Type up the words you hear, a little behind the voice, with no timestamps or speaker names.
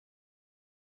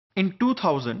In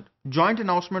 2000, joint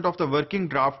announcement of the working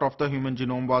draft of the human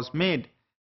genome was made.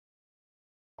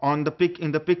 In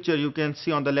the picture, you can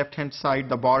see on the left-hand side,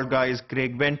 the bald guy is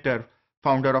Greg Venter,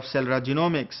 founder of Celera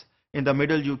Genomics. In the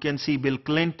middle, you can see Bill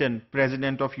Clinton,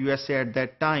 president of USA at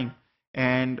that time.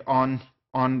 And on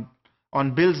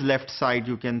Bill's left side,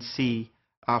 you can see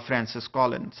Francis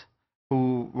Collins,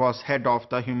 who was head of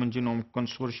the Human Genome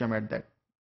Consortium at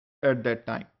that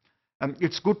time.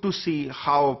 It's good to see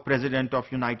how President of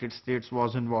United States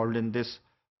was involved in this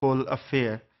whole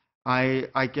affair.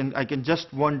 I can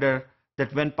just wonder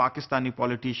that when Pakistani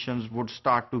politicians would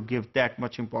start to give that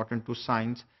much importance to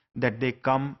science, that they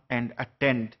come and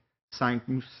attend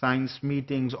science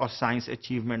meetings or science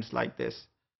achievements like this.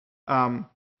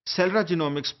 Celera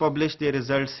Genomics published their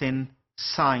results in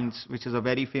Science, which is a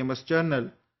very famous journal,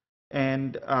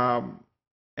 and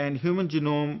Human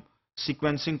Genome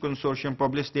Sequencing Consortium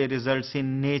published their results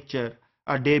in Nature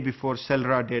a day before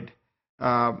Celera did,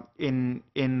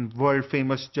 in world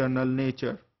famous journal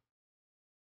Nature,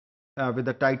 with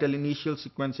the title Initial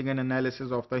Sequencing and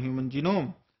Analysis of the Human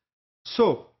Genome.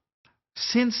 So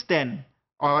since then,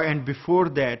 and before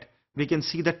that, we can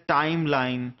see the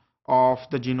timeline of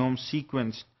the genome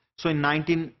sequenced. So in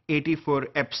 1984,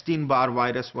 Epstein-Barr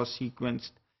virus was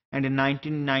sequenced, and in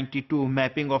 1992,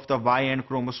 mapping of the Y and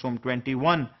chromosome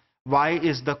 21. Y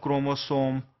is the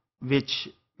chromosome which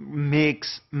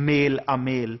makes male a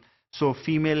male. So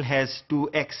female has two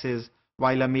X's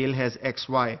while a male has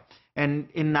XY. And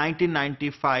in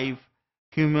 1995,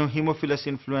 Haemophilus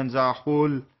influenza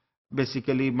whole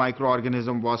basically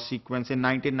microorganism was sequenced. In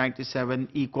 1997,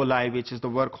 E. coli, which is the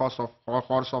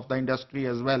workhorse of the industry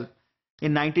as well.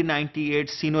 In 1998,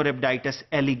 Caenorhabditis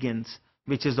elegans,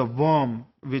 which is a worm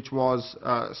which was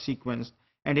sequenced.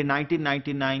 And in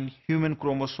 1999, human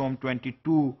chromosome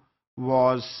 22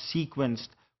 was sequenced.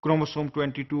 Chromosome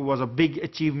 22 was a big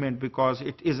achievement because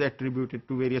it is attributed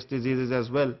to various diseases as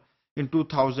well. In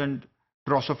 2000,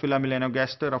 Drosophila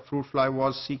melanogaster, a fruit fly,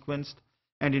 was sequenced.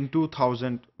 And in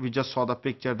 2000, we just saw the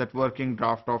picture that working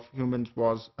draft of humans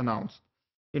was announced.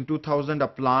 In 2000, a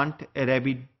plant,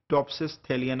 Arabidopsis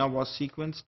thaliana, was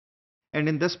sequenced. And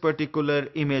in this particular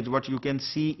image, what you can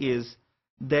see is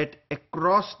that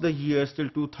across the years till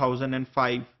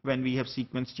 2005, when we have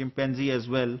sequenced chimpanzee as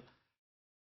well,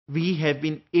 we have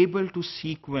been able to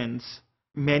sequence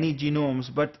many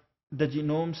genomes, but the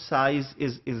genome size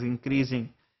is increasing.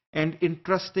 And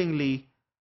interestingly,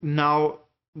 now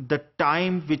the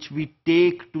time which we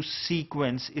take to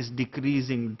sequence is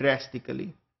decreasing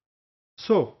drastically.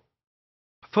 So,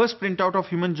 first printout of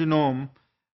human genome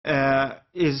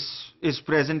is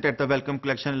present at the Wellcome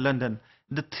Collection in London.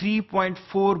 The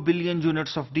 3.4 billion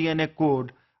units of DNA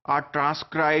code are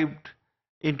transcribed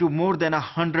into more than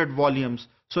 100 volumes.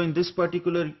 So in this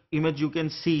particular image, you can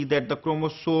see that the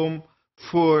chromosome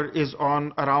 4 is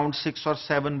on around 6 or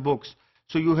 7 books.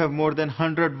 So you have more than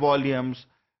 100 volumes,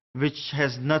 which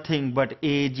has nothing but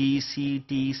A, G, C,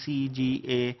 T, C, G,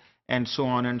 A, and so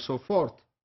on and so forth.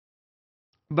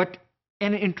 But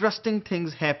an interesting thing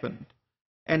happened,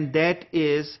 and that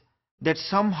is that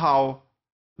somehow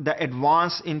the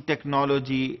advance in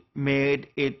technology made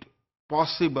it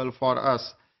possible for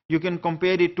us. You can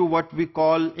compare it to what we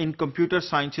call in computer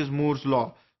sciences Moore's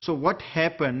law. So what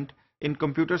happened in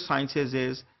computer sciences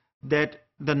is that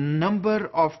the number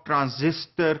of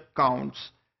transistor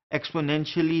counts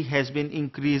exponentially has been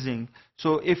increasing.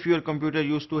 So if your computer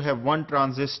used to have one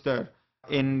transistor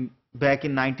back in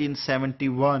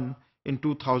 1971, in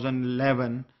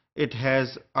 2011, it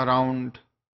has around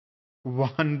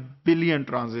 1 billion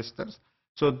transistors.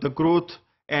 So the growth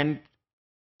and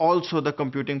also the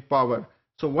computing power.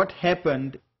 So what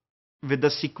happened with the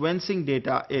sequencing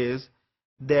data is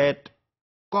that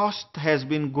cost has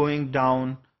been going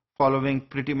down, following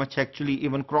pretty much actually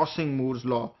even crossing Moore's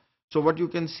law. So what you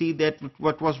can see that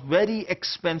what was very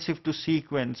expensive to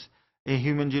sequence a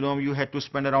human genome, you had to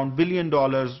spend around $1 billion,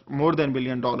 more than $1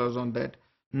 billion on that.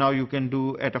 Now you can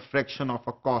do at a fraction of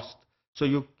a cost.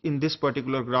 So in this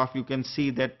particular graph, you can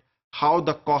see that how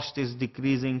the cost is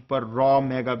decreasing per raw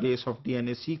megabase of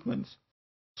DNA sequence.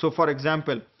 So for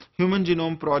example, Human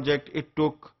Genome Project, it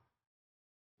took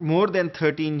more than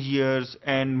 13 years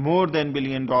and more than $1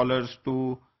 billion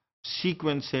to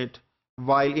sequence it,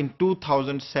 while in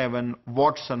 2007,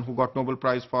 Watson, who got Nobel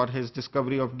Prize for his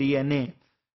discovery of DNA,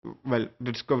 well,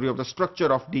 the discovery of the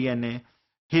structure of DNA,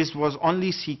 his was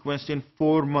only sequenced in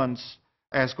 4 months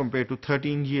as compared to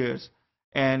 13 years,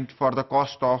 and for the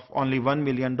cost of only $1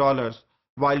 million,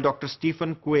 while Dr.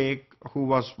 Stephen Quake, who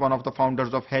was one of the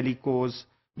founders of Helicose,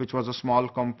 which was a small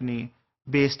company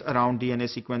based around DNA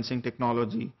sequencing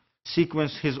technology,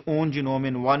 sequenced his own genome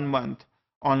in 1 month,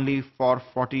 only for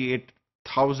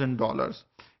 $48,000.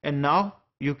 And now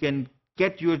you can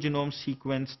get your genome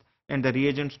sequenced, and the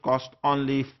reagents cost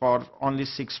only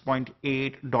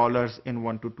 $6.8 in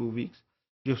 1 to 2 weeks.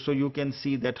 So you can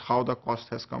see that how the cost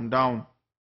has come down.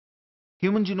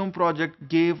 Human Genome Project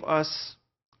gave us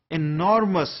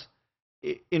enormous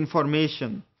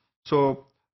information. So,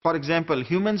 for example,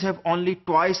 humans have only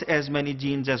twice as many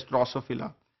genes as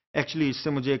Drosophila. Actually, इससे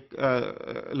मुझे एक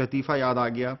लतीफ़ा याद आ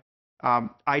गया.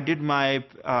 I did my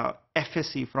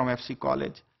FSc from FC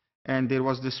College, and there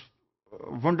was this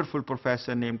wonderful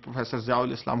professor named Professor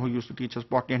Ziaul Islam who used to teach us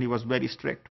botany, and he was very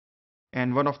strict.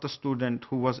 And one of the students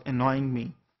who was annoying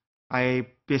me, I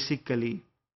basically,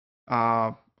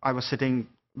 I was sitting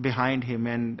behind him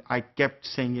and I kept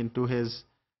saying into his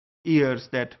ears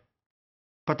that,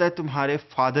 पता है तुम्हारे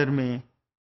father में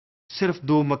सिर्फ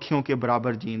 2 मक्खियों के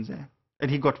बराबर genes हैं.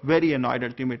 And he got very annoyed.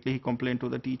 Ultimately, he complained to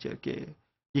the teacher कि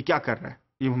ये क्या कर रहा है?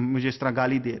 ये मुझे इस तरह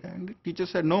गाली दे रहा है. And the teacher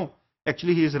said, no,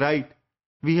 actually he is right.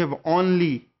 We have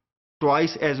only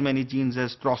twice as many genes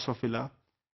as Drosophila,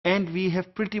 and we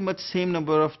have pretty much same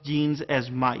number of genes as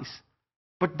mice.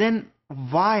 But then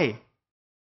why?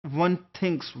 One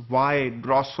thinks why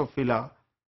Drosophila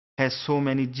has so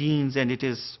many genes and it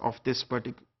is of this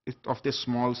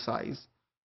small size,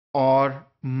 और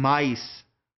mice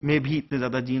में भी इतने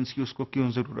ज़्यादा jeans की उसको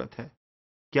क्यों ज़रूरत है?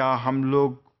 क्या हम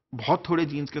लोग बहुत थोड़े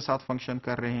जीन्स के साथ फंक्शन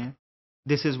कर रहे हैं?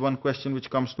 This is one question which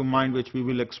comes to mind, which we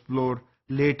will explore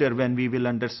later when we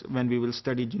will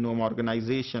study genome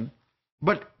organization.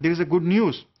 But there is a good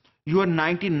news. You are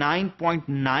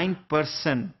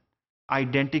 99.9%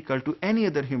 identical to any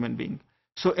other human being.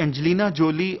 So Angelina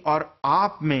Jolie और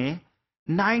आप में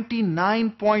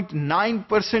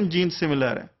 99.9% genes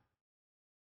similar है.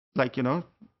 Like, you know,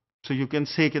 so you can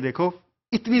say कि देखो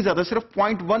इतनी ज़्यादा, सिर्फ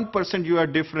 0.1% you are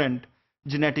different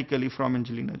genetically from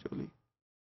Angelina Jolie.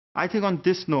 I think on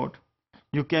this note,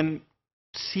 you can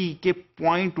see कि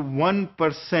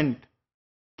 0.1%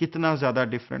 कितना ज़्यादा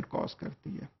different cause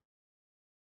करती है.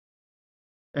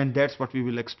 And that's what we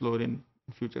will explore in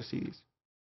future series.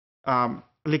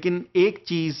 लेकिन एक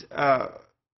चीज़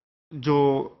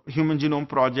जो Human Genome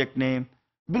Project ने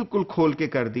बिल्कुल खोल के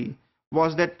कर दी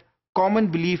was that common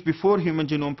belief before Human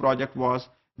Genome Project was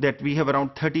that we have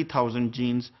around 30,000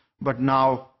 genes, but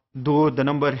now though the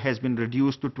number has been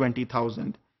reduced to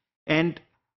 20,000, and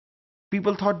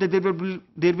people thought that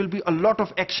there will be a lot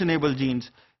of actionable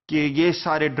genes, कि ये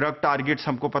सारे drug targets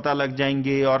हमको पता लग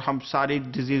जाएंगे और हम सारे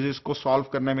डिजीजेस को सॉल्व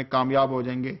करने में कामयाब हो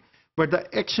जाएंगे. But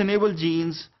the actionable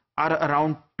genes are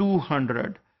around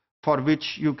 200 for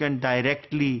which you can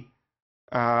directly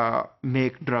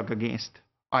make drug against,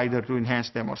 either to enhance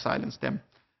them or silence them.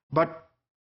 But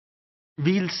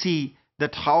we'll see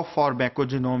that how far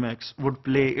macrogenomics would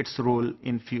play its role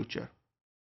in future.